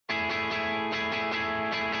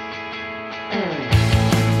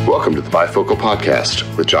Welcome to the Bifocal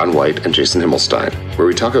Podcast with John White and Jason Himmelstein, where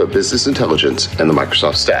we talk about business intelligence and the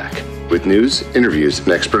Microsoft stack, with news, interviews, and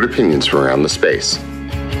expert opinions from around the space.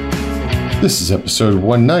 This is episode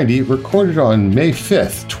 190, recorded on May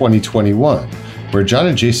 5th, 2021, where John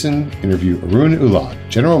and Jason interview Arun Ulad,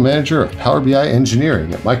 General Manager of Power BI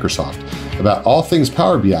Engineering at Microsoft, about all things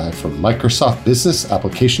Power BI from Microsoft Business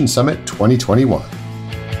Application Summit 2021.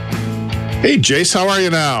 Hey, Jace, how are you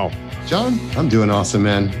now? John, I'm doing awesome,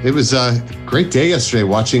 man. It was a great day yesterday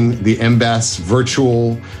watching the MBAS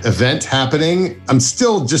virtual event happening. I'm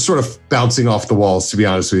still just sort of bouncing off the walls, to be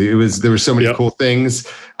honest with you. There were so many cool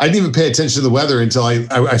things. I didn't even pay attention to the weather until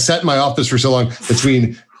I sat in my office for so long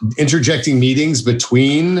between interjecting meetings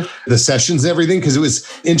between the sessions and everything, because it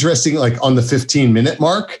was interesting, like on the 15-minute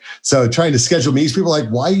mark. So trying to schedule meetings, people are like,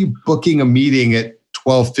 why are you booking a meeting at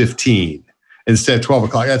 12:15 instead of 12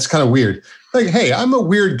 o'clock? That's kind of weird. Like, hey, I'm a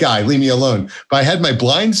weird guy, leave me alone. But I had my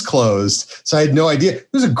blinds closed, so I had no idea. It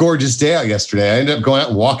was a gorgeous day out yesterday. I ended up going out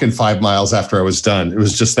and walking 5 miles after I was done. It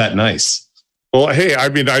was just that nice. Well, hey, I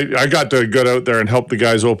mean, I got to go out there and help the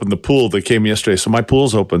guys open the pool that came yesterday. So my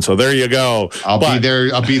pool's open. So there you go. I'll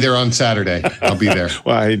be there on Saturday. I'll be there.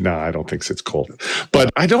 Well, I don't think it's cold. But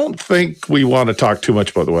I don't think we want to talk too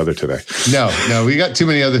much about the weather today. No, we got too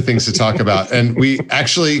many other things to talk about. And we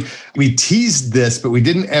teased this, but we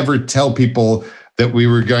didn't ever tell people that we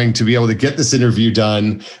were going to be able to get this interview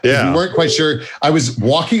done. Yeah. We weren't quite sure. I was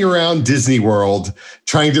walking around Disney World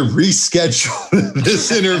trying to reschedule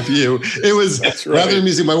this interview. It was rather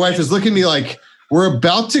amusing. My wife was looking at me like, we're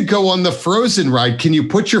about to go on the Frozen ride. Can you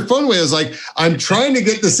put your phone away? I was like, I'm trying to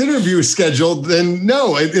get this interview scheduled. Then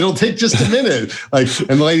no, it'll take just a minute. Like,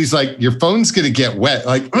 and the lady's like, your phone's going to get wet.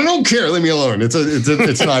 Like, I don't care. Leave me alone. It's an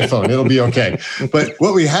iPhone. It'll be okay. But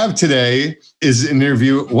what we have today is an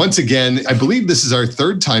interview. Once again, I believe this is our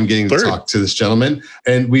third time getting to talk to this gentleman.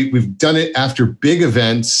 And we've done it after big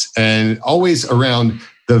events and always around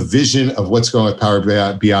the vision of what's going on with Power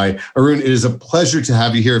BI. Arun, it is a pleasure to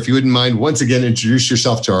have you here. If you wouldn't mind, once again, introduce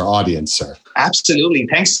yourself to our audience, sir. Absolutely.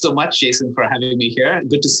 Thanks so much, Jason, for having me here.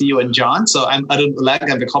 Good to see you and John. So I'm Arun Ulad.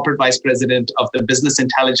 I'm the Corporate Vice President of the Business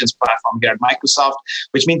Intelligence Platform here at Microsoft,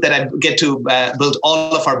 which means that I get to build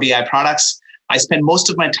all of our BI products. I spend most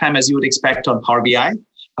of my time, as you would expect, on Power BI.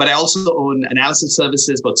 But I also own analysis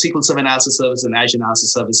services, both SQL Server analysis services and Azure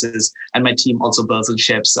analysis services. And my team also builds and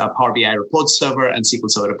ships Power BI report server and SQL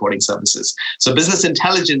Server reporting services. So business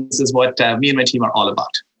intelligence is what me and my team are all about.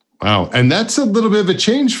 Wow. And that's a little bit of a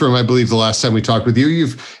change from, I believe, the last time we talked with you.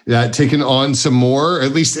 You've taken on some more,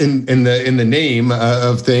 at least in the name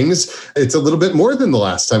of things. It's a little bit more than the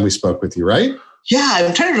last time we spoke with you, right? Yeah,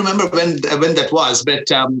 I'm trying to remember when that was,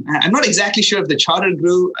 but I'm not exactly sure if the charter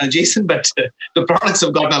grew, Jason, but the products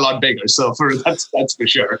have gotten a lot bigger. So that's for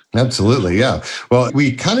sure. Absolutely, yeah. Well,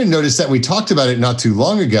 we kind of noticed that. We talked about it not too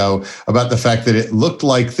long ago about the fact that it looked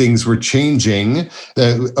like things were changing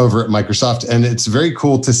over at Microsoft. And it's very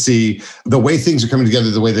cool to see the way things are coming together,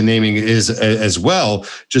 the way the naming is as well.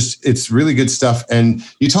 Just, it's really good stuff. And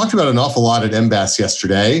you talked about an awful lot at MBAS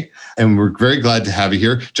yesterday, and we're very glad to have you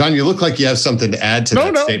here. John, you look like you have something to add to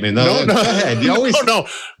that statement. No. Go ahead. You always... No.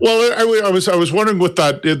 Well, I was wondering with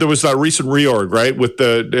that, there was that recent reorg, right? With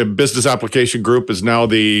the Business Application Group is now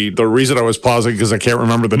the reason I was pausing because I can't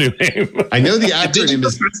remember the new name. I know the acronym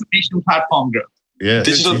is Transformation Platform Group. Yeah,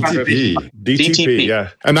 DTP,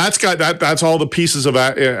 yeah, and that's all the pieces of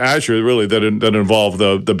Azure really that involve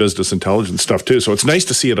the business intelligence stuff too. So it's nice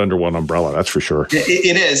to see it under one umbrella. That's for sure.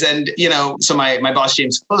 It is, and so my boss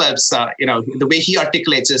James Phillips, the way he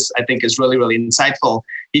articulates this, I think, is really really insightful.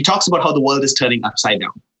 He talks about how the world is turning upside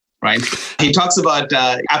down. Right? He talks about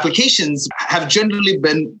applications have generally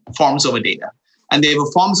been forms over data. And they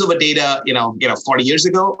were forms over data, 40 years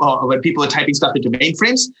ago, or when people were typing stuff into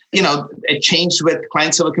mainframes. It changed with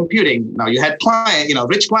client-server computing. Now you had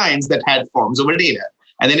rich clients that had forms over data,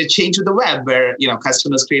 and then it changed with the web, where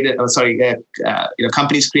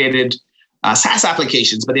companies created SaaS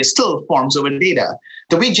applications, but they're still forms over data.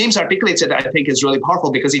 The way James articulates it, I think, is really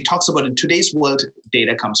powerful because he talks about in today's world,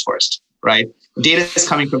 data comes first, right? Data is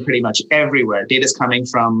coming from pretty much everywhere. Data is coming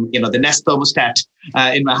from, the Nest thermostat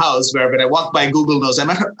in my house, where when I walk by, Google knows I'm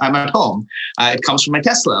at home. It comes from my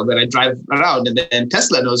Tesla, where I drive around, and then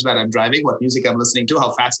Tesla knows where I'm driving, what music I'm listening to,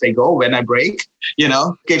 how fast I go, when I brake.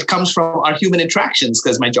 It comes from our human interactions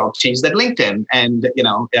because my job changed at LinkedIn. And,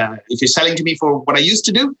 if you're selling to me for what I used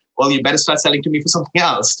to do, well, you better start selling to me for something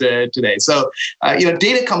else today. So,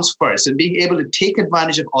 data comes first, and being able to take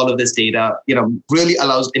advantage of all of this data, really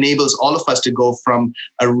enables all of us to go from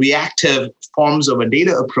a reactive forms of a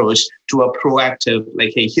data approach to a proactive,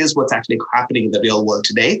 like, hey, here's what's actually happening in the real world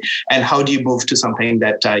today. And how do you move to something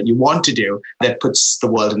that you want to do that puts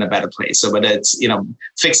the world in a better place? So whether it's,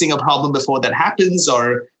 fixing a problem before that happens,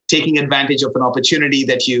 or taking advantage of an opportunity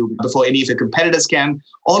before any of your competitors can,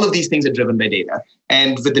 all of these things are driven by data.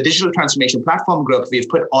 And with the Digital Transformation Platform Group, we've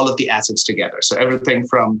put all of the assets together. So everything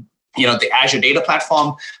from the Azure Data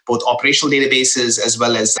Platform, both operational databases as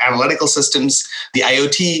well as analytical systems. The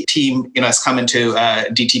IoT team, has come into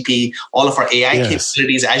DTP, all of our AI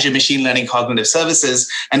capabilities, Azure Machine Learning, Cognitive Services,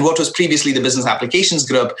 and what was previously the Business Applications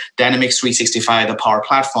Group, Dynamics 365, the Power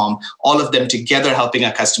Platform, all of them together helping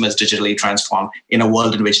our customers digitally transform in a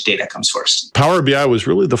world in which data comes first. Power BI was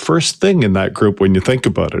really the first thing in that group when you think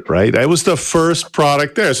about it, right? It was the first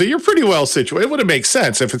product there. So you're pretty well situated. It would have made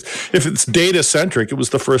sense. If it's data-centric, it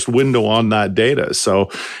was the first window on that data.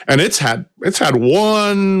 So, and it's had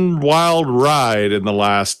one wild ride in the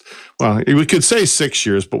last, well, we could say 6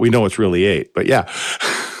 years, but we know it's really 8. But yeah.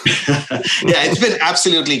 Yeah, it's been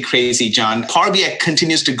absolutely crazy, John. Power BI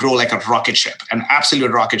continues to grow like a rocket ship, an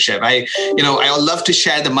absolute rocket ship. I love to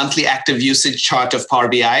share the monthly active usage chart of Power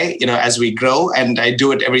BI, as we grow, and I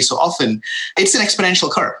do it every so often. It's an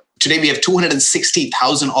exponential curve. Today, we have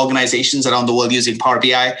 260,000 organizations around the world using Power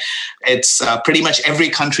BI. It's pretty much every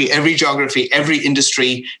country, every geography, every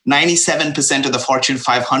industry. 97% of the Fortune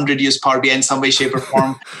 500 use Power BI in some way, shape, or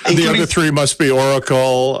form. The other 3 must be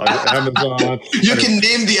Oracle, Amazon. You can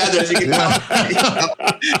name the others.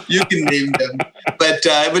 You can name them. But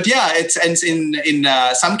yeah, it's in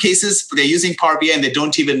some cases, they're using Power BI and they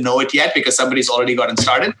don't even know it yet because somebody's already gotten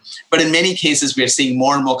started. But in many cases, we're seeing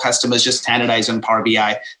more and more customers just standardize on Power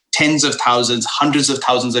BI. Tens of thousands, hundreds of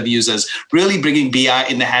thousands of users, really bringing BI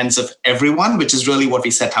in the hands of everyone, which is really what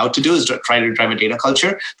we set out to do, is to try to drive a data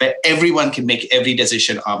culture where everyone can make every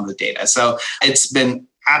decision on the data. So it's been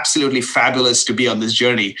absolutely fabulous to be on this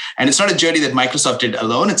journey. And it's not a journey that Microsoft did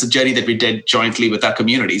alone. It's a journey that we did jointly with our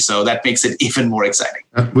community. So that makes it even more exciting.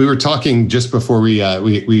 We were talking just before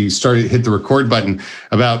we started, hit the record button,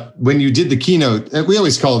 about when you did the keynote. We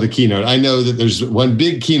always call it a keynote. I know that there's one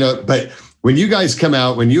big keynote, but when you guys come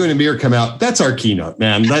out, when you and Amir come out, that's our keynote,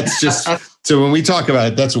 man. That's just, so when we talk about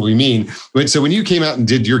it, that's what we mean. So when you came out and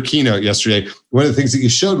did your keynote yesterday, one of the things that you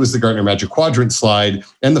showed was the Gartner Magic Quadrant slide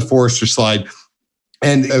and the Forrester slide.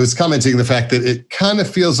 And I was commenting the fact that it kind of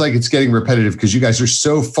feels like it's getting repetitive because you guys are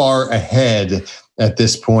so far ahead at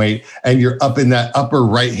this point, and you're up in that upper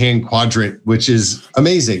right-hand quadrant, which is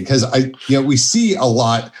amazing because we see a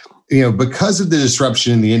lot, because of the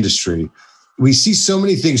disruption in the industry, we see so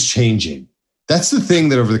many things changing. That's the thing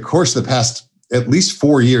that over the course of the past at least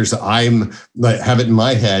 4 years, have it in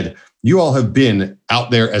my head, you all have been out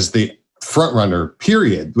there as the front runner,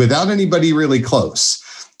 period, without anybody really close.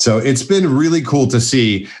 So it's been really cool to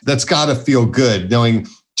see. That's got to feel good, knowing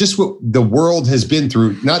just what the world has been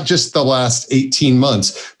through, not just the last 18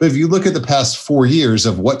 months, but if you look at the past 4 years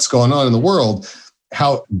of what's going on in the world,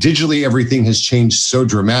 how digitally everything has changed so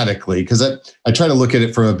dramatically. Because I try to look at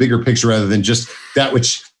it from a bigger picture rather than just that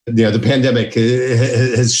which the pandemic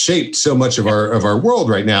has shaped so much of our world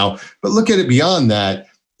right now. But look at it beyond that.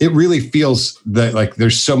 It really feels that like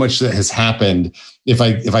there's so much that has happened. If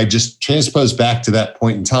I just transpose back to that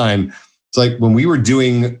point in time, it's like when we were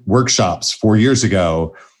doing workshops 4 years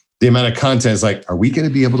ago, the amount of content is like, are we going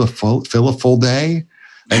to be able to fill a full day?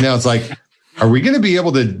 And now it's like, are we going to be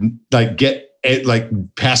able to get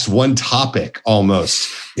it past one topic almost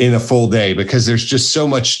in a full day? Because there's just so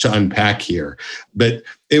much to unpack here. But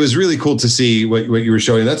it was really cool to see what you were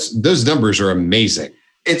showing. Those numbers are amazing.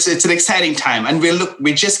 It's an exciting time, and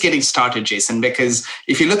we're just getting started, Jason. Because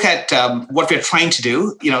if you look at what we're trying to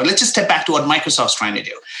do, let's just step back to what Microsoft's trying to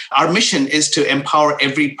do. Our mission is to empower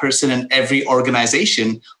every person and every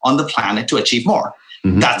organization on the planet to achieve more.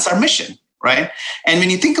 Mm-hmm. That's our mission. Right. And when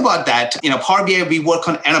you think about that, Power BI, we work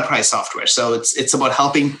on enterprise software. So it's about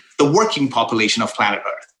helping the working population of planet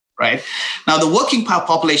Earth. Right. Now, the working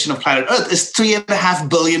population of planet Earth is 3.5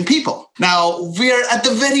 billion people. Now, we're at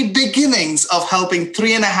the very beginnings of helping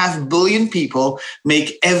 3.5 billion people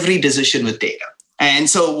make every decision with data. And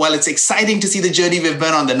so while it's exciting to see the journey we've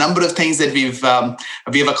been on, the number of things that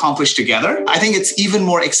we've accomplished together, I think it's even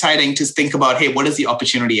more exciting to think about, hey, what is the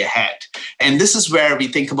opportunity ahead? And this is where we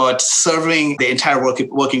think about serving the entire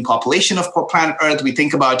working population of planet Earth. We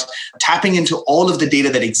think about tapping into all of the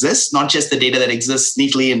data that exists, not just the data that exists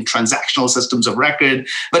neatly in transactional systems of record,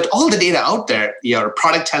 but all the data out there, your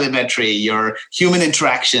product telemetry, your human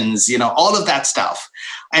interactions, all of that stuff.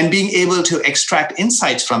 and being able to extract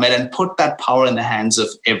insights from it and put that power in the hands of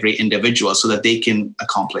every individual so that they can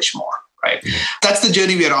accomplish more. Right. That's the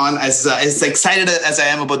journey we are on. As excited as I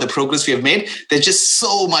am about the progress we have made, there's just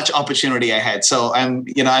so much opportunity ahead. So I'm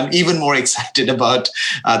even more excited about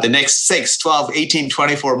the next 6, 12, 18,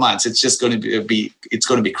 24 months. It's just going to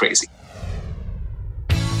be crazy.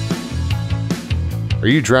 Are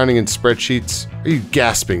you drowning in spreadsheets? Are you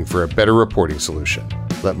gasping for a better reporting solution?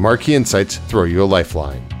 Let Marquee Insights throw you a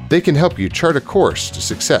lifeline. They can help you chart a course to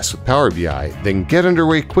success with Power BI, then get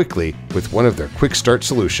underway quickly with one of their quick start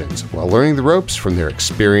solutions while learning the ropes from their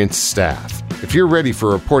experienced staff. If you're ready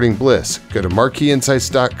for reporting bliss, go to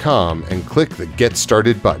marqueeinsights.com and click the Get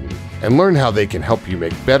Started button and learn how they can help you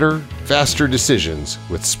make better, faster decisions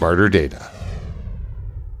with smarter data.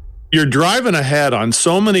 You're driving ahead on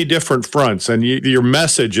so many different fronts, and your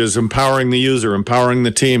message is empowering the user, empowering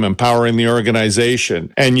the team, empowering the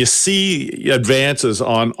organization. And you see advances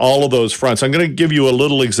on all of those fronts. I'm going to give you a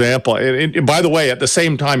little example. And by the way, at the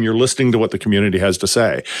same time, you're listening to what the community has to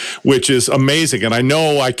say, which is amazing. And I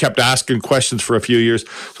know I kept asking questions for a few years.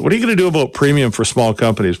 So what are you going to do about premium for small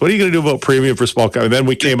companies? What are you going to do about premium for small companies? And then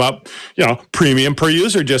we came up, premium per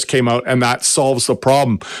user just came out, and that solves the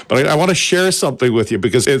problem. But I want to share something with you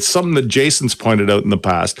because it's something that Jason's pointed out in the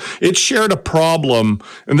past. It shared a problem,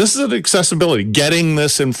 and this is an accessibility, getting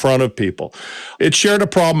this in front of people. It shared a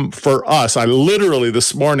problem for us. I literally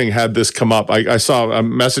this morning had this come up. I saw a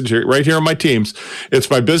message here, right here on my Teams.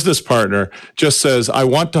 It's my business partner, just says, I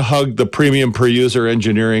want to hug the premium per user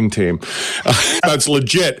engineering team. That's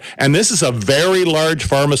legit. And this is a very large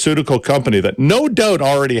pharmaceutical company that no doubt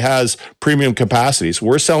already has premium capacities.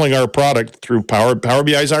 We're selling our product through Power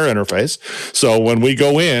BI is our interface. So when we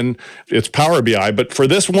go in, it's Power BI. But for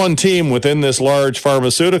this one team within this large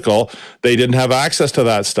pharmaceutical, they didn't have access to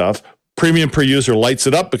that stuff. Premium per user lights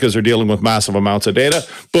it up because they're dealing with massive amounts of data.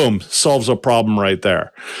 Boom, solves a problem right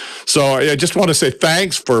there. So I just want to say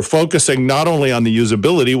thanks for focusing not only on the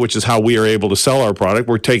usability, which is how we are able to sell our product.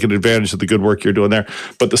 We're taking advantage of the good work you're doing there,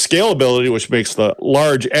 but the scalability, which makes the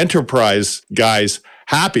large enterprise guys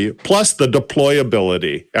happy, plus the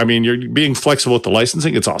deployability. I mean, you're being flexible with the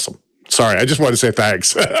licensing. It's awesome. Sorry, I just wanted to say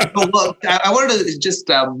thanks. Well, I wanted to just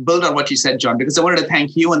build on what you said, John, because I wanted to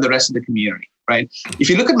thank you and the rest of the community, right? If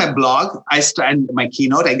you look at my blog, my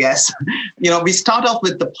keynote, I guess, we start off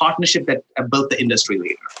with the partnership that built the industry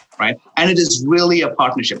leader, right? And it is really a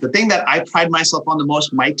partnership. The thing that I pride myself on the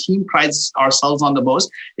most, my team prides ourselves on the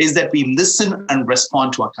most, is that we listen and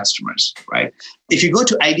respond to our customers, right? If you go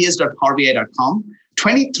to ideas.powerbi.com,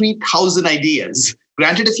 23,000 ideas.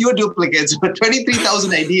 Granted, a few duplicates, but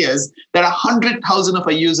 23,000 ideas that 100,000 of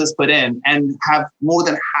our users put in and have more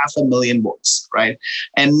than 500,000 votes, right?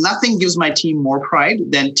 And nothing gives my team more pride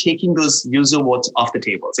than taking those user votes off the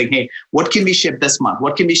table, saying, hey, what can we ship this month?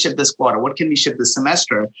 What can we ship this quarter? What can we ship this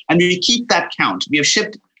semester? And we keep that count. We have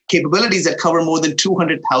shipped capabilities that cover more than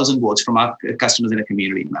 200,000 votes from our customers and our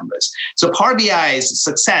community members. So Power BI's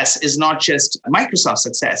success is not just Microsoft's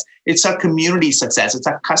success. It's our community success. It's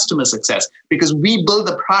our customer success because we build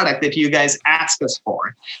the product that you guys ask us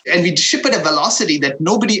for. And we ship at a velocity that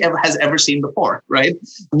nobody has ever seen before, right?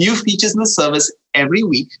 New features in the service every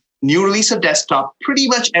week. New release of desktop pretty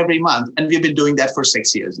much every month. And we've been doing that for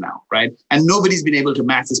 6 years now, right? And nobody's been able to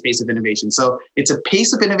match this pace of innovation. So it's a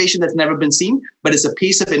pace of innovation that's never been seen, but it's a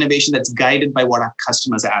pace of innovation that's guided by what our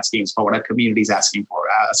customers are asking us for, what our community is asking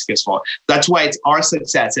us for. That's why it's our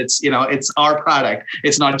success. It's our product.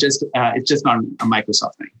 It's not just not a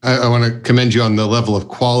Microsoft thing. I want to commend you on the level of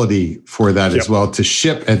quality for that as well. To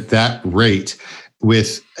ship at that rate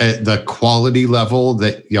with the quality level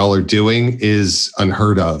that y'all are doing is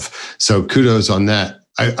unheard of. So kudos on that.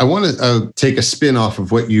 I want to take a spin off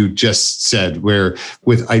of what you just said, where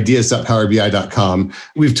with ideas.powerbi.com,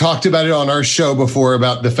 we've talked about it on our show before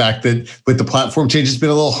about the fact that with the platform change, it's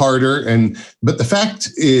been a little harder. But the fact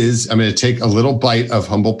is, I'm going to take a little bite of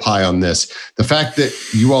humble pie on this. The fact that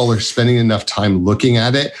you all are spending enough time looking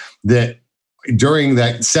at it, that during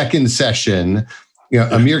that second session,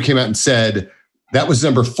 Amir came out and said, that was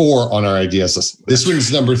number 4 on our ideas list. This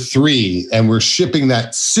one's number 3, and we're shipping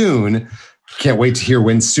that soon. Can't wait to hear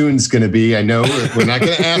when soon's going to be. I know we're not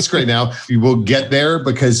going to ask right now. We will get there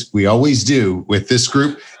because we always do with this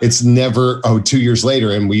group. It's never, 2 years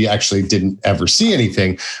later, and we actually didn't ever see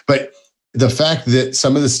anything. But the fact that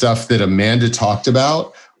some of the stuff that Amanda talked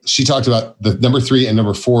about, she talked about the number 3 and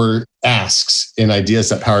number 4 asks in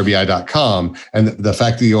ideas.powerbi.com, and the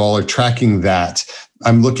fact that you all are tracking that,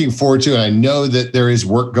 I'm looking forward to, and I know that there is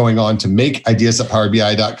work going on to make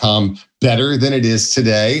ideas.powerbi.com better than it is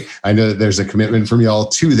today. I know that there's a commitment from y'all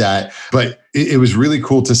to that, but it was really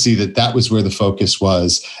cool to see that that was where the focus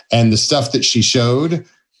was. And the stuff that she showed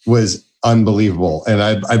was unbelievable. And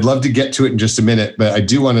I'd love to get to it in just a minute, but I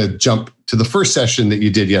do want to jump to the first session that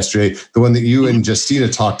you did yesterday, the one that you and Justina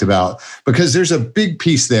talked about, because there's a big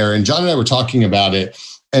piece there. And John and I were talking about it.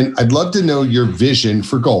 And I'd love to know your vision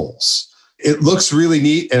for goals. It looks really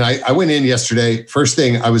neat. And I went in yesterday. First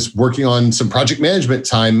thing, I was working on some project management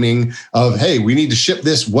timing of, hey, we need to ship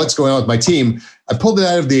this. What's going on with my team? I pulled it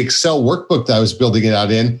out of the Excel workbook that I was building it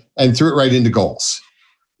out in and threw it right into goals.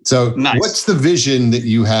 So nice. What's the vision that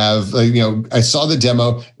you have? I saw the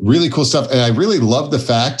demo, really cool stuff. And I really love the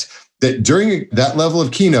fact that during that level of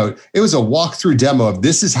keynote, it was a walkthrough demo of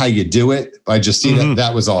this is how you do it by Justina. Mm-hmm.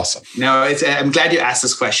 That was awesome. No, I'm glad you asked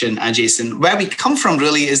this question, Jason. Where we come from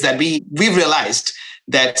really is that we realized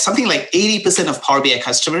that something like 80% of Power BI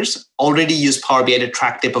customers already use Power BI to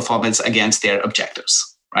track their performance against their objectives.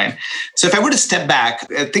 Right. So if I were to step back,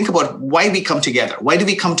 think about why we come together. Why do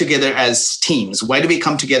we come together as teams? Why do we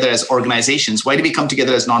come together as organizations? Why do we come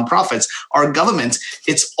together as nonprofits or governments?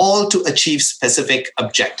 It's all to achieve specific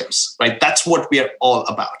objectives, right? That's what we are all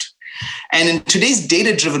about. And in today's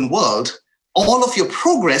data-driven world, all of your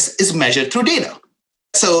progress is measured through data.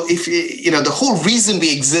 So if the whole reason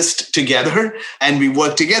we exist together and we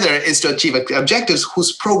work together is to achieve objectives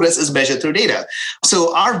whose progress is measured through data.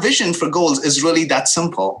 So our vision for goals is really that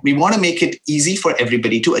simple. We want to make it easy for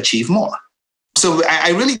everybody to achieve more. So I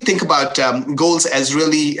really think about goals as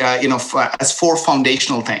really, as four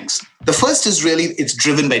foundational things. The first is really it's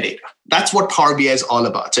driven by data. That's what Power BI is all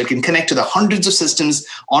about. So it can connect to the hundreds of systems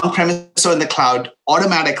on-premise or in the cloud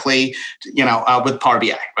automatically, with Power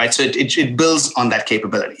BI, right? So it builds on that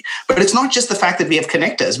capability. But it's not just the fact that we have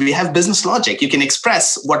connectors. We have business logic. You can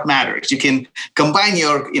express what matters. You can combine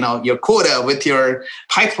your quota with your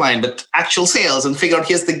pipeline with actual sales and figure out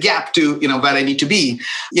here's the gap to, where I need to be.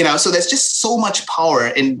 So there's just so much power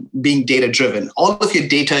in being data-driven. All of your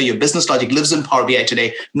data, your business logic lives in Power BI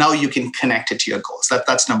today. Now you can connect it to your goals.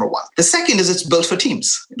 That's number one. The second is it's built for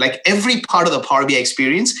teams. Like every part of the Power BI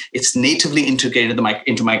experience, it's natively integrated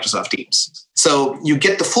into Microsoft Teams. So you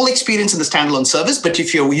get the full experience in the standalone service, but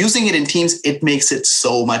if you're using it in Teams, it makes it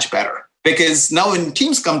so much better. Because now when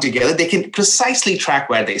teams come together, they can precisely track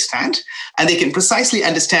where they stand, and they can precisely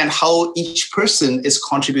understand how each person is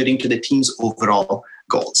contributing to the team's overall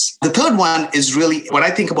goals. The third one is really what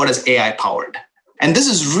I think about as AI powered. And this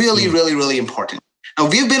is really, really, really important. Now,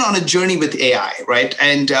 we've been on a journey with AI, right?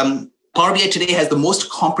 And Power BI today has the most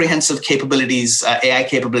comprehensive capabilities, AI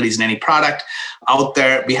capabilities in any product out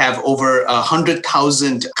there. We have over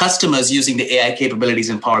 100,000 customers using the AI capabilities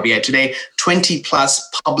in Power BI today, 20 plus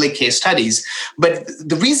public case studies. But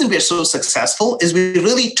the reason we're so successful is we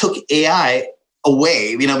really took AI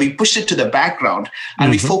away. We pushed it to the background and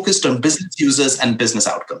we focused on business users and business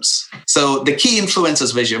outcomes. So the key influence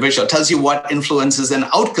is visual tells you what influences an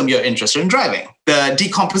outcome you're interested in driving. The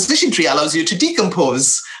decomposition tree allows you to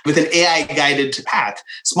decompose with an AI guided path.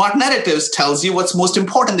 Smart narratives tells you what's most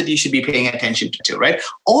important that you should be paying attention to, right?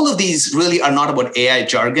 All of these really are not about AI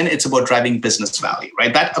jargon. It's about driving business value,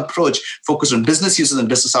 right? That approach focused on business users and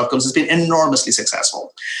business outcomes has been enormously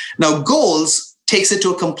successful. Now, goals takes it to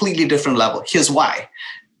a completely different level. Here's why.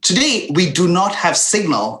 Today, we do not have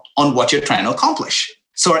signal on what you're trying to accomplish.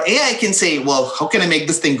 So our AI can say, well, how can I make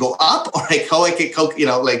this thing go up? Or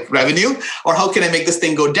like revenue? Or how can I make this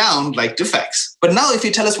thing go down like defects? But now if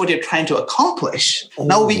you tell us what you're trying to accomplish,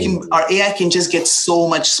 now our AI can just get so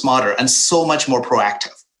much smarter and so much more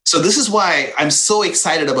proactive. So this is why I'm so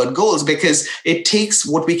excited about goals, because it takes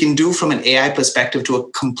what we can do from an AI perspective to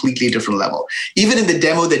a completely different level. Even in the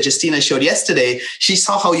demo that Justina showed yesterday, she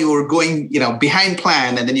saw how you were going, behind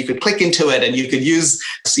plan, and then you could click into it and you could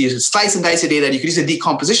slice and dice your data, and you could use a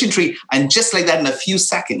decomposition tree. And just like that, in a few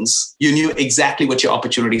seconds, you knew exactly what your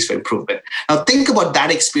opportunities for improvement. Now think about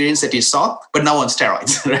that experience that you saw, but now on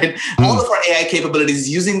steroids, right? All of our AI capabilities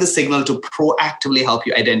using the signal to proactively help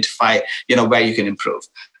you identify, where you can improve.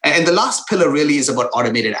 And the last pillar really is about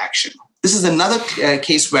automated action. This is another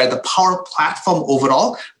case where the Power Platform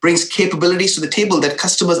overall brings capabilities to the table that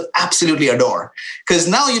customers absolutely adore. Because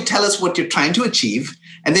now you tell us what you're trying to achieve,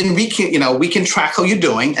 and then we can track how you're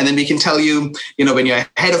doing, and then we can tell you, when you're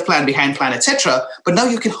ahead of plan, behind plan, etc. But now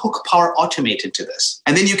you can hook Power Automate into this,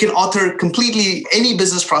 and then you can author completely any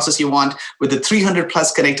business process you want with the 300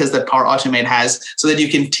 plus connectors that Power Automate has, so that you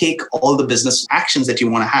can take all the business actions that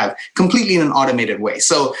you want to have completely in an automated way.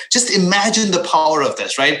 So just imagine the power of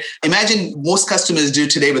this, right? Imagine most customers do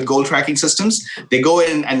today with goal tracking systems. They go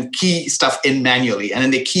in and key stuff in manually, and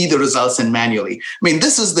then they key the results in manually. I mean,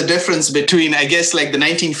 this is the difference between, I guess, like the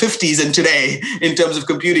 1950s and today in terms of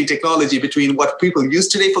computing technology between what people use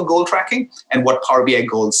today for goal tracking and what Power BI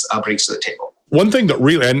Goals brings to the table. One thing that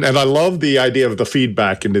really, and I love the idea of the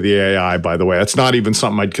feedback into the AI, by the way. That's not even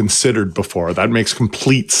something I'd considered before. That makes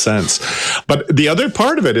complete sense. But the other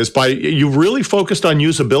part of it is you really focused on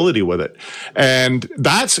usability with it. And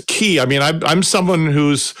that's key. I mean, I'm someone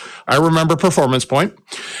I remember Performance Point.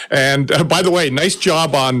 And by the way, nice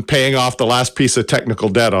job on paying off the last piece of technical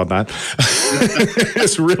debt on that.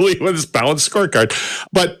 It's really with this balanced scorecard.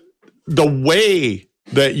 But the way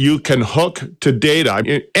that you can hook to data. I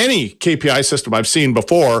mean, any KPI system I've seen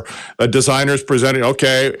before, a designer's presenting,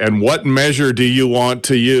 okay, and what measure do you want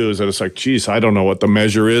to use? And it's like, geez, I don't know what the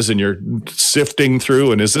measure is, and you're sifting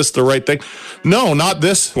through, and is this the right thing? No, not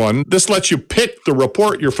this one. This lets you pick the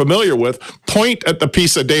report you're familiar with, point at the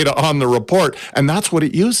piece of data on the report, and that's what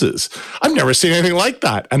it uses. I've never seen anything like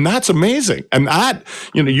that, and that's amazing. And that,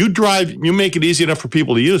 you make it easy enough for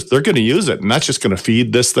people to use, they're going to use it, and that's just going to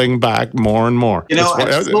feed this thing back more and more.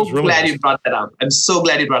 I'm so glad you brought that up. I'm so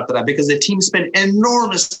glad you brought that up because the team spent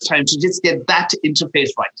enormous time to just get that interface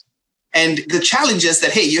right. And the challenge is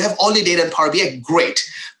that, hey, you have all your data in Power BI, great.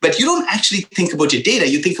 But you don't actually think about your data.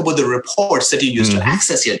 You think about the reports that you use to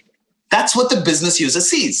access your data. That's what the business user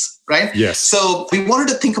sees, right? Yes. So we wanted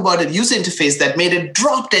to think about a user interface that made it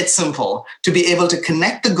drop dead simple to be able to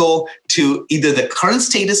connect the goal to either the current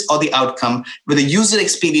status or the outcome with a user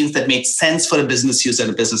experience that made sense for a business user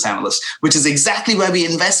and a business analyst, which is exactly why we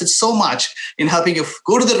invested so much in helping you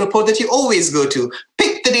go to the report that you always go to,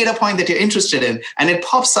 pick the data point that you're interested in, and it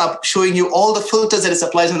pops up showing you all the filters that it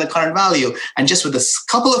applies in the current value. And just with a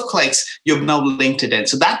couple of clicks, you've now linked it in.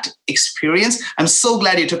 So that experience, I'm so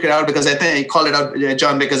glad you took it out because I think I called it out,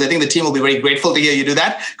 John, because I think the team will be very grateful to hear you do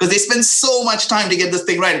that because they spend so much time to get this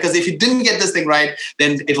thing right. Because if you didn't get this thing right,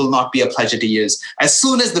 then it will not be a pleasure to use. As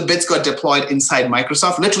soon as the bits got deployed inside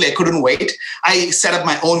Microsoft, literally I couldn't wait. I set up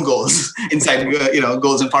my own goals inside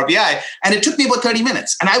goals in Power BI, and it took me about 30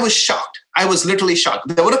 minutes, and I was shocked. I was literally shocked.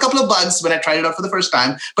 There were a couple of bugs when I tried it out for the first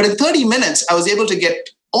time, but in 30 minutes, I was able to get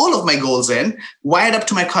all of my goals in, wired up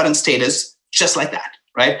to my current status, just like that.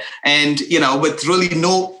 Right. And, with really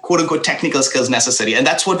no quote unquote technical skills necessary. And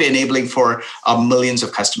that's what we're enabling for millions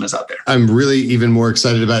of customers out there. I'm really even more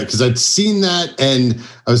excited about it because I'd seen that and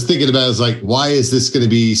I was thinking about it. I was like, why is this going to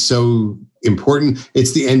be so important?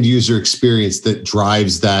 It's the end user experience that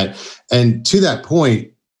drives that. And to that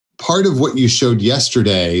point, part of what you showed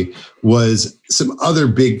yesterday was some other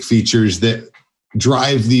big features that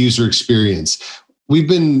drive the user experience. We've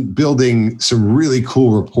been building some really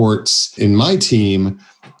cool reports in my team,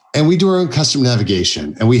 and we do our own custom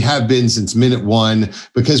navigation. And we have been since minute one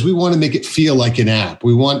because we want to make it feel like an app.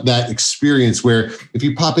 We want that experience where if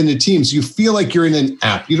you pop into Teams, you feel like you're in an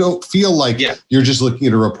app. You don't feel like you're just looking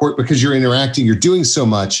at a report because you're interacting, you're doing so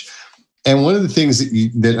much. And one of the things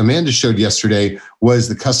that Amanda showed yesterday was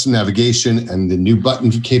the custom navigation and the new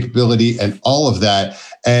button capability and all of that.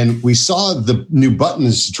 And we saw the new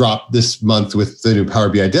buttons drop this month with the new Power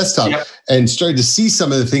BI desktop and started to see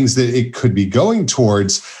some of the things that it could be going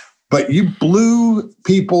towards. But you blew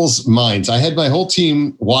people's minds. I had my whole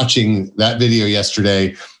team watching that video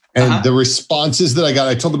yesterday. And the responses that I got,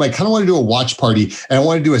 I told them I kind of want to do a watch party and I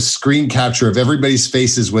want to do a screen capture of everybody's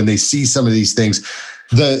faces when they see some of these things.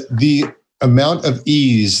 The amount of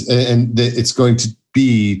ease and that it's going to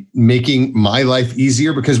be making my life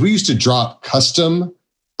easier because we used to drop custom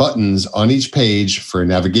buttons on each page for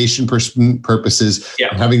navigation purposes,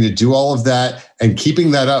 having to do all of that and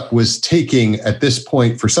keeping that up was taking at this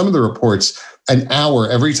point for some of the reports an hour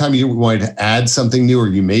every time you wanted to add something new or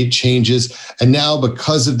you made changes. And now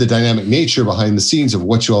because of the dynamic nature behind the scenes of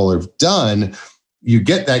what you all have done, you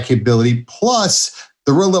get that capability plus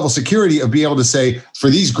the row level security of being able to say, for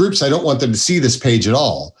these groups, I don't want them to see this page at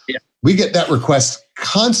all. We get that request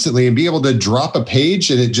constantly and be able to drop a page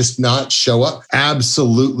and it just not show up.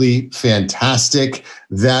 Absolutely fantastic.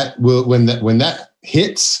 That will, when that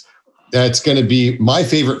hits, that's going to be my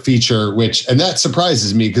favorite feature, and that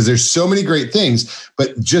surprises me because there's so many great things,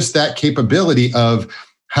 but just that capability of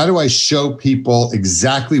how do I show people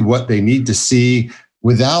exactly what they need to see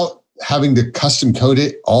without having to custom code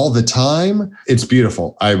it all the time. It's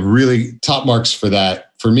beautiful. I really top marks for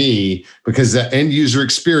that for me because the end user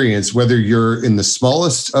experience, whether you're in the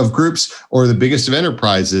smallest of groups or the biggest of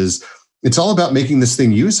enterprises, it's all about making this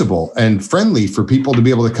thing usable and friendly for people to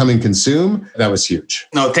be able to come and consume. That was huge.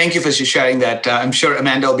 No, thank you for sharing that. I'm sure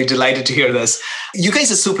Amanda will be delighted to hear this. You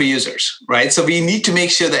guys are super users, right? So we need to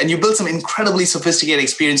make sure that, and you build some incredibly sophisticated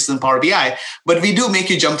experiences in Power BI, but we do make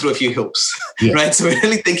you jump through a few hoops, right? So we're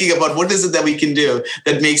really thinking about what is it that we can do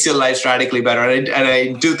that makes your life radically better. And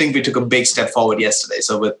I do think we took a big step forward yesterday.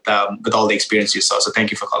 So with all the experience you saw. So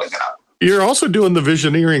thank you for calling that out. You're also doing the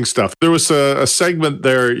visioneering stuff. There was a segment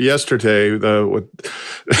there yesterday with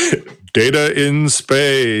data in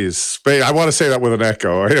space. I want to say that with an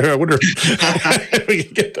echo. I wonder if we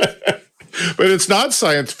can get that. But it's not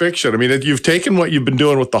science fiction. I mean, you've taken what you've been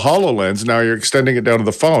doing with the HoloLens. Now you're extending it down to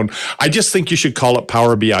the phone. I just think you should call it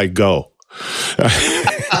Power BI Go.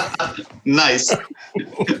 Nice.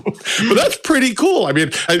 But that's pretty cool. I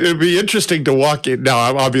mean, it'd be interesting to walk in. Now,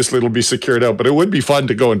 obviously, it'll be secured out, but it would be fun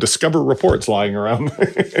to go and discover reports lying around.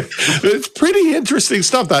 It's pretty interesting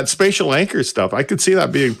stuff, that spatial anchor stuff. I could see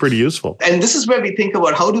that being pretty useful. And this is where we think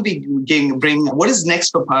about how do we bring what is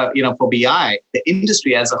next for BI, the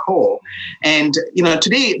industry as a whole. And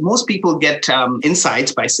today, most people get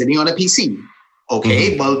insights by sitting on a PC.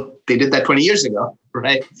 Okay, well, they did that 20 years ago,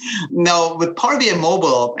 right? Now, with Power BI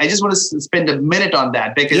Mobile, I just want to spend a minute on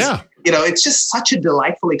that because, it's just such a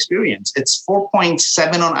delightful experience. It's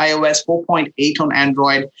 4.7 on iOS, 4.8 on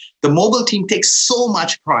Android. The mobile team takes so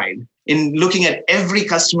much pride in looking at every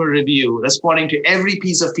customer review, responding to every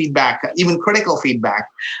piece of feedback, even critical feedback.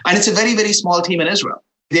 And it's a very, very small team in Israel.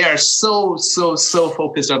 They are so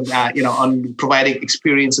focused on, on providing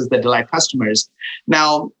experiences that delight customers.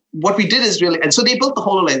 Now, what we did is and so they built the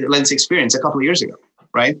HoloLens experience a couple of years ago,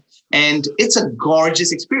 right? And it's a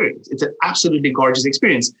gorgeous experience. It's an absolutely gorgeous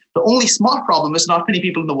experience. The only small problem is not many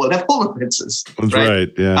people in the world have HoloLenses. That's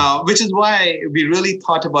right, yeah. Which is why we really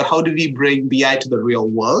thought about how do we bring BI to the real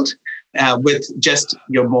world with just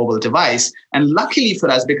your mobile device. And luckily for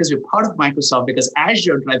us, because we're part of Microsoft, because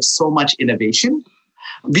Azure drives so much innovation,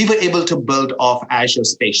 we were able to build off Azure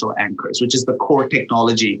Spatial Anchors, which is the core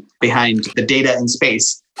technology behind the data in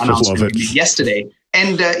space announcement yesterday.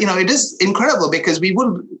 And, it is incredible because we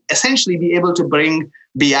will essentially be able to bring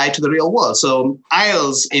BI to the real world. So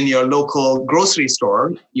aisles in your local grocery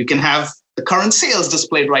store, you can have the current sales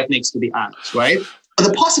displayed right next to the aisles, right?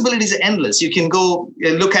 The possibilities are endless. You can go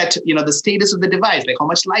look at, the status of the device, like how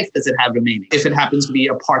much life does it have remaining? If it happens to be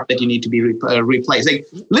a part that you need to be replaced, like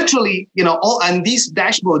literally, and these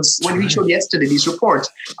dashboards, when we showed yesterday, these reports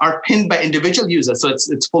are pinned by individual users. So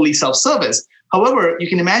it's fully self-service. However, you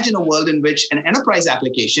can imagine a world in which an enterprise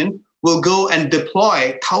application will go and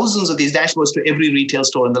deploy thousands of these dashboards to every retail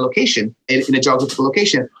store in the location, in a geographical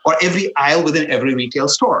location, or every aisle within every retail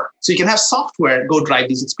store. So you can have software go drive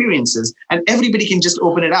these experiences, and everybody can just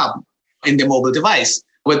open it up in their mobile device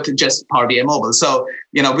with just Power BI Mobile. So,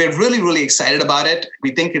 we're really, really excited about it.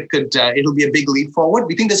 We think it'll be a big leap forward.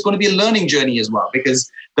 We think there's going to be a learning journey as well, because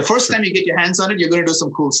the first time you get your hands on it, you're going to do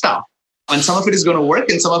some cool stuff. And some of it is going to work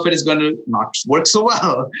and some of it is going to not work so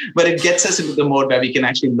well. But it gets us into the mode where we can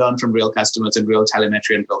actually learn from real customers and real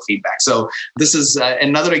telemetry and real feedback. So this is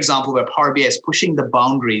another example where Power BI is pushing the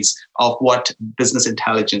boundaries of what business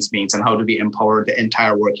intelligence means and how do we empower the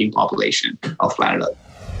entire working population of planet Earth.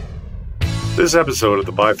 This episode of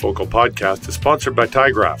the Bifocal Podcast is sponsored by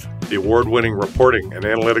tyGraph, the award-winning reporting and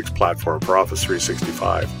analytics platform for Office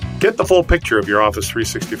 365. Get the full picture of your Office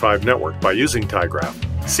 365 network by using tyGraph.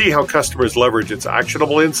 See how customers leverage its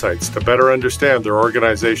actionable insights to better understand their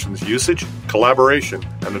organization's usage, collaboration,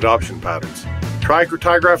 and adoption patterns. Try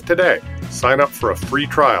tyGraph today. Sign up for a free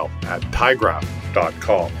trial at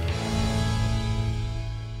tygraph.com.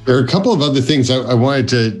 There are a couple of other things I wanted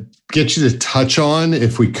to get you to touch on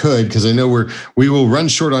if we could, because I know we will run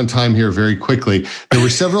short on time here very quickly. There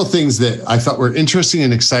were several things that I thought were interesting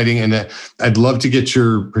and exciting, and I'd love to get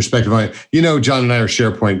your perspective on it. John and I are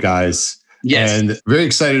SharePoint guys. Yes. And very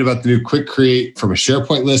excited about the new Quick Create from a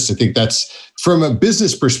SharePoint list. I think that's from a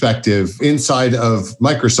business perspective inside of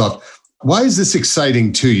Microsoft. Why is this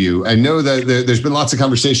exciting to you? I know that there's been lots of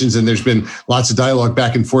conversations and there's been lots of dialogue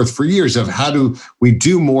back and forth for years of how do we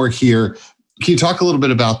do more here. Can you talk a little bit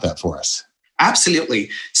about that for us? Absolutely.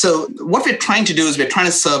 So what we're trying to do is we're trying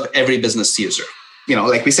to serve every business user.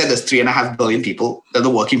 Like we said, there's 3.5 billion people, they're the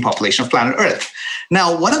working population of planet Earth.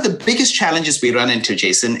 Now, one of the biggest challenges we run into,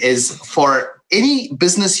 Jason, is for any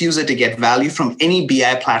business user to get value from any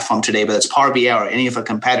BI platform today, whether it's Power BI or any of our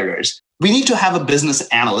competitors, we need to have a business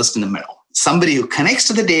analyst in the middle, somebody who connects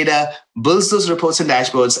to the data, builds those reports and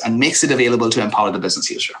dashboards, and makes it available to empower the business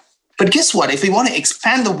user. But guess what? If we want to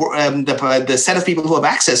expand the set of people who have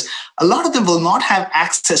access, a lot of them will not have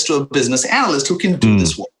access to a business analyst who can do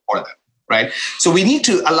this work for them. right? So we need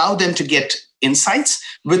to allow them to get insights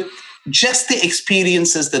with just the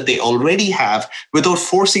experiences that they already have without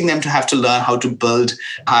forcing them to have to learn how to build,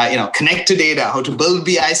 connect to data, how to build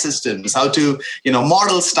BI systems, how to,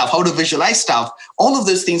 model stuff, how to visualize stuff. All of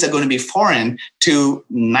those things are going to be foreign to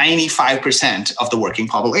 95% of the working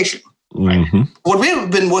population. Right? Mm-hmm. What we've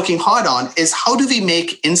been working hard on is how do we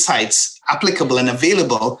make insights applicable and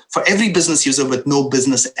available for every business user with no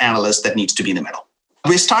business analyst that needs to be in the middle.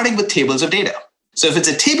 We're starting with tables of data. So if it's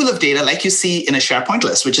a table of data, like you see in a SharePoint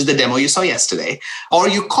list, which is the demo you saw yesterday, or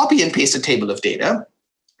you copy and paste a table of data,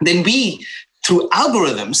 then we, through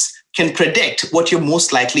algorithms, can predict what you're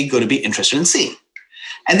most likely going to be interested in seeing.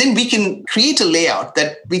 And then we can create a layout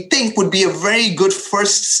that we think would be a very good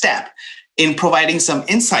first step in providing some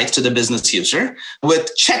insights to the business user with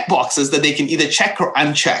checkboxes that they can either check or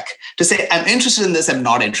uncheck to say, I'm interested in this, I'm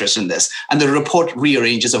not interested in this. And the report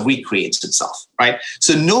rearranges or recreates itself, right?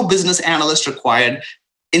 So no business analyst required,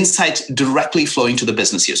 insights directly flowing to the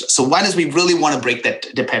business user. So one is we really want to break that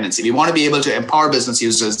dependency. We want to be able to empower business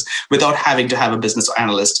users without having to have a business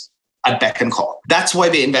analyst at beck and call. That's why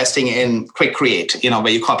we're investing in Quick Create, where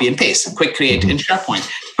you copy and paste, Quick Create in SharePoint,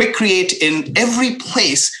 Quick Create in every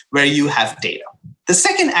place where you have data. The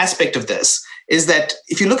second aspect of this is that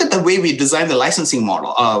if you look at the way we design the licensing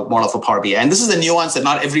model for Power BI, and this is a nuance that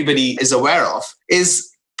not everybody is aware of,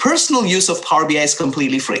 is personal use of Power BI is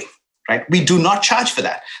completely free. Right? We do not charge for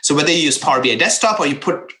that. So whether you use Power BI Desktop or you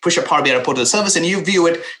push a Power BI report to the service and you view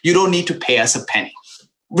it, you don't need to pay us a penny.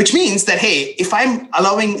 Which means that, hey, if I'm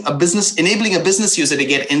enabling a business user to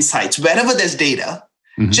get insights wherever there's data,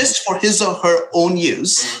 just for his or her own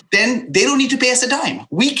use, then they don't need to pay us a dime.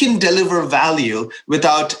 We can deliver value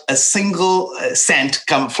without a single cent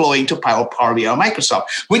flowing to Power BI or Microsoft,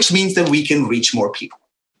 which means that we can reach more people.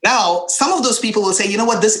 Now, some of those people will say, you know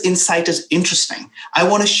what, this insight is interesting. I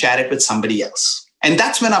want to share it with somebody else. And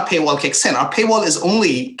that's when our paywall kicks in. Our paywall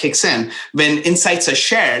only kicks in when insights are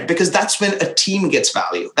shared, because that's when a team gets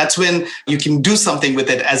value. That's when you can do something with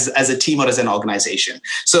it as a team or as an organization.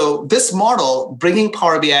 So this model, bringing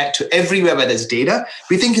Power BI to everywhere where there's data,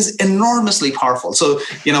 we think is enormously powerful. So,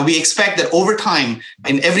 we expect that over time,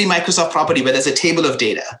 in every Microsoft property where there's a table of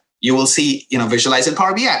data, you will see, visualize in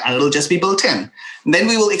Power BI, and it'll just be built in. And then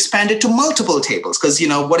we will expand it to multiple tables, because,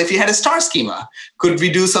 what if you had a star schema? Could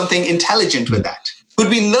we do something intelligent with that? Could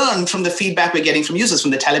we learn from the feedback we're getting from users,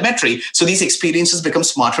 from the telemetry, so these experiences become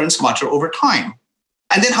smarter and smarter over time?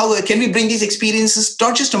 And then how can we bring these experiences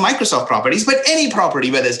not just to Microsoft properties, but any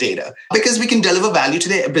property where there's data? Because we can deliver value to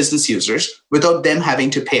their business users without them having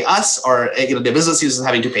to pay us, or their business users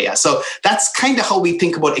having to pay us. So that's kind of how we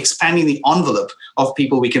think about expanding the envelope of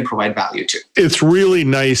people we can provide value to. It's really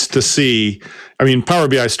nice to see. Power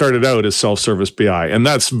BI started out as self-service BI, and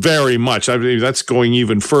that's very much, that's going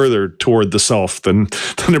even further toward the self than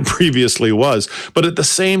it previously was. But at the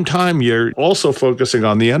same time, you're also focusing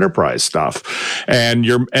on the enterprise stuff, and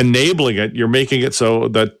you're enabling it. You're making it so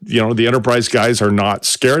that, the enterprise guys are not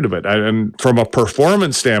scared of it. And from a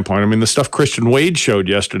performance standpoint, the stuff Christian Wade showed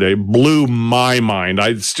yesterday blew my mind.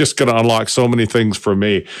 It's just going to unlock so many things for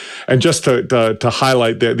me. And just to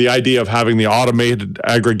highlight the idea of having the automated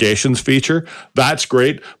aggregations feature, that's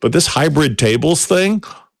great. But this hybrid tables thing,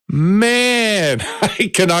 man, I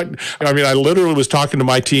cannot. I literally was talking to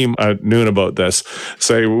my team at noon about this.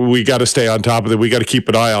 Say, we got to stay on top of it. We got to keep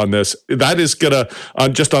an eye on this. That is going to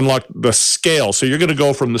just unlock the scale. So you're going to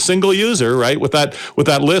go from the single user, right, with that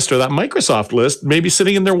list or that Microsoft list, maybe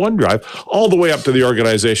sitting in their OneDrive, all the way up to the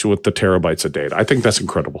organization with the terabytes of data. I think that's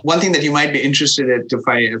incredible. One thing that you might be interested in to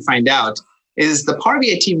find out is the Power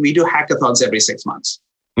BI team. We do hackathons every 6 months.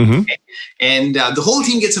 Mm-hmm. And the whole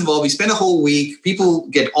team gets involved. We spend a whole week. People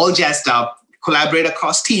get all jazzed up, collaborate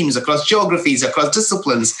across teams, across geographies, across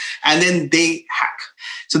disciplines, and then they hack.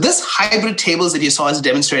 So this hybrid tables that you saw us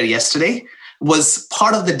demonstrated yesterday was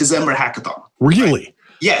part of the December hackathon. Really? Right?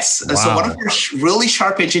 Yes. Wow. So one of our really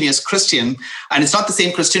sharp engineers, Christian, and it's not the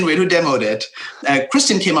same Christian Wade who demoed it.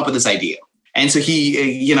 Christian came up with this idea. And so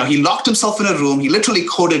he locked himself in a room. He literally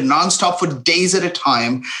coded nonstop for days at a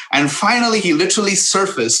time. And finally, he literally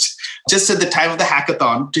surfaced just at the time of the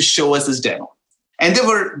hackathon to show us this demo. And there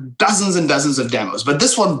were dozens and dozens of demos, but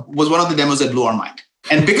this one was one of the demos that blew our mind.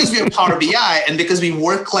 And because we have Power BI and because we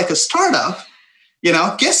work like a startup,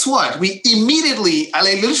 guess what? We immediately,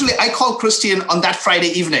 I called Christian on that Friday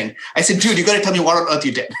evening. I said, dude, you got to tell me what on earth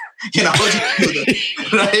you did. How did you do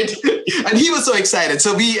this? Right? And he was so excited.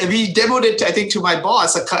 So we demoed it, I think, to my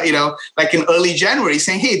boss, like in early January,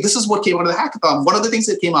 saying, hey, this is what came out of the hackathon. One of the things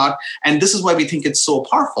that came out, and this is why we think it's so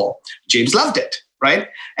powerful. James loved it. right?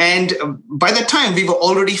 And by that time, we were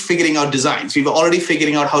already figuring out designs. We were already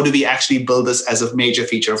figuring out how do we actually build this as a major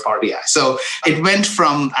feature of Power BI. So it went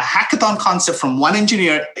from a hackathon concept from one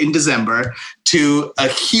engineer in December to a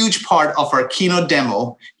huge part of our keynote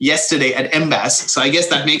demo yesterday at MBAS. So I guess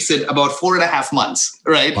that makes it about 4.5 months,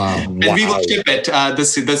 right? Wow. And we will ship it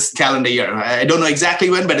this calendar year. I don't know exactly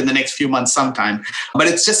when, but in the next few months sometime. But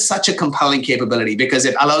it's just such a compelling capability because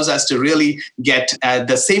it allows us to really get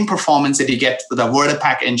the same performance that you get with a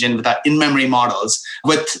Word-Pack engine with our in-memory models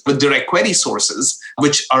with direct query sources,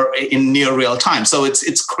 which are in near real time. So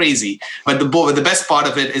it's crazy. But the best part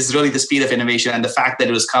of it is really the speed of innovation and the fact that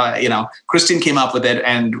it was, Christian came up with it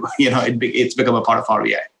and, it's become a part of Power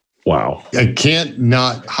BI. Wow. I can't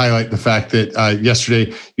not highlight the fact that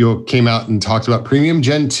yesterday you came out and talked about Premium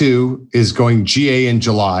Gen 2 is going GA in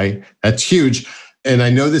July. That's huge. And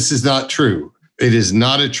I know this is not true. It is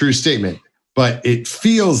not a true statement, but it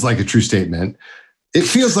feels like a true statement. It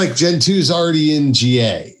feels like Gen 2 is already in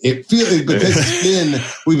GA. It feels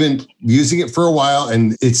because we've been using it for a while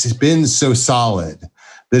and it's been so solid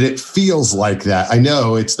that it feels like that. I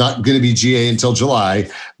know it's not going to be GA until July,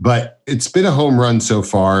 but it's been a home run so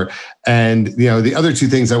far. And, the other two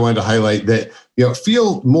things I wanted to highlight that,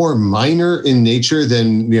 feel more minor in nature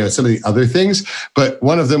than, some of the other things. But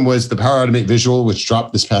one of them was the Power Automate Visual, which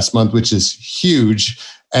dropped this past month, which is huge.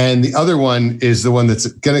 And the other one is the one that's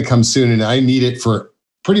going to come soon. And I need it for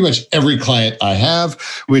pretty much every client I have,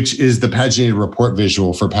 which is the paginated report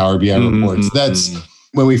visual for Power BI reports. That's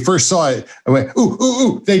when we first saw it, I went,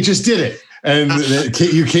 ooh, they just did it. And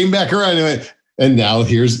you came back around and went, and now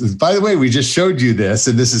by the way, we just showed you this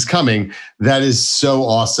and this is coming. That is so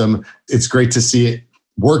awesome. It's great to see it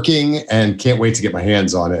working and can't wait to get my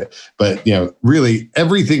hands on it. But, really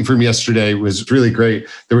everything from yesterday was really great.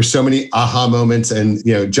 There were so many aha moments and,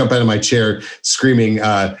 jump out of my chair screaming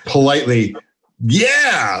politely,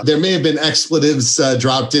 yeah, there may have been expletives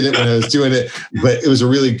dropped in it when I was doing it, but it was a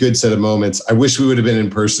really good set of moments. I wish we would have been in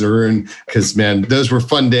person, Arun, because, man, those were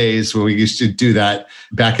fun days when we used to do that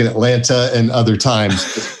back in Atlanta and other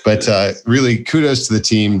times. But really, kudos to the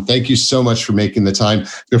team. Thank you so much for making the time.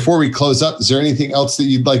 Before we close up, is there anything else that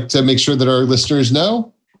you'd like to make sure that our listeners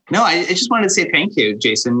know? No, I just wanted to say thank you,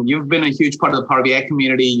 Jason. You've been a huge part of the Power BI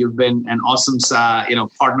community. You've been an awesome,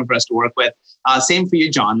 partner for us to work with. Same for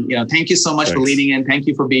you, John. Thank you so much for leading in. Thank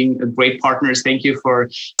you for being great partners. Thank you for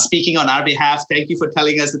speaking on our behalf. Thank you for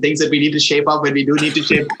telling us the things that we need to shape up when we do need to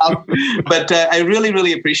shape up. But I really,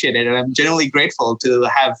 really appreciate it. And I'm genuinely grateful to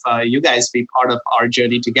have you guys be part of our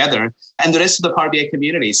journey together and the rest of the Power BI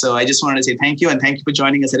community. So I just wanted to say thank you. And thank you for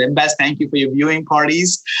joining us at MBAS. Thank you for your viewing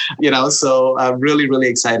parties. So I'm really, really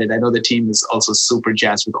excited. I know the team is also super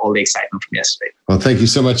jazzed with all the excitement from yesterday. Well, thank you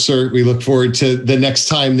so much, sir. We look forward to the next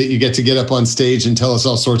time that you get up on stage and tell us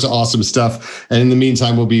all sorts of awesome stuff. And in the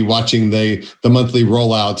meantime, we'll be watching the monthly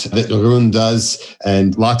rollout that Arun does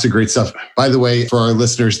and lots of great stuff. By the way, for our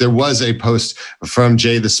listeners, there was a post from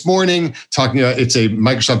Jay this morning talking about it's a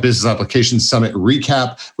Microsoft Business Applications Summit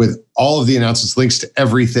recap with all of the announcements, links to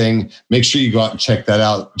everything. Make sure you go out and check that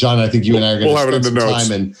out. John, I think you and I are going to spend some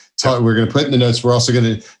time and talk. We're going to put it in the notes. We're also going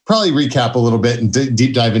to probably recap a little bit and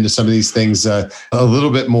deep dive into some of these things a little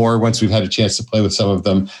bit more once we've had a chance to play with some of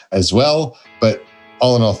them as well. But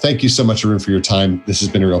all in all, thank you so much, Arun, for your time. This has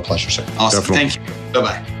been a real pleasure, sir. Awesome. Definitely. Thank you.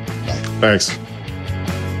 Bye-bye. Bye. Thanks.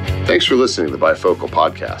 Thanks for listening to the Bifocal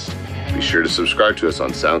Podcast. Be sure to subscribe to us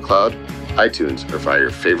on SoundCloud, iTunes, or via your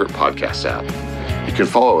favorite podcast app. You can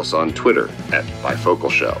follow us on Twitter at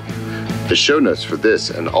Bifocal Show. The show notes for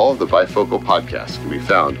this and all of the Bifocal podcasts can be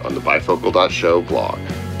found on the bifocal.show blog.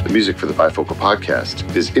 The music for the Bifocal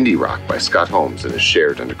Podcast is Indie Rock by Scott Holmes and is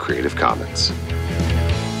shared under Creative Commons.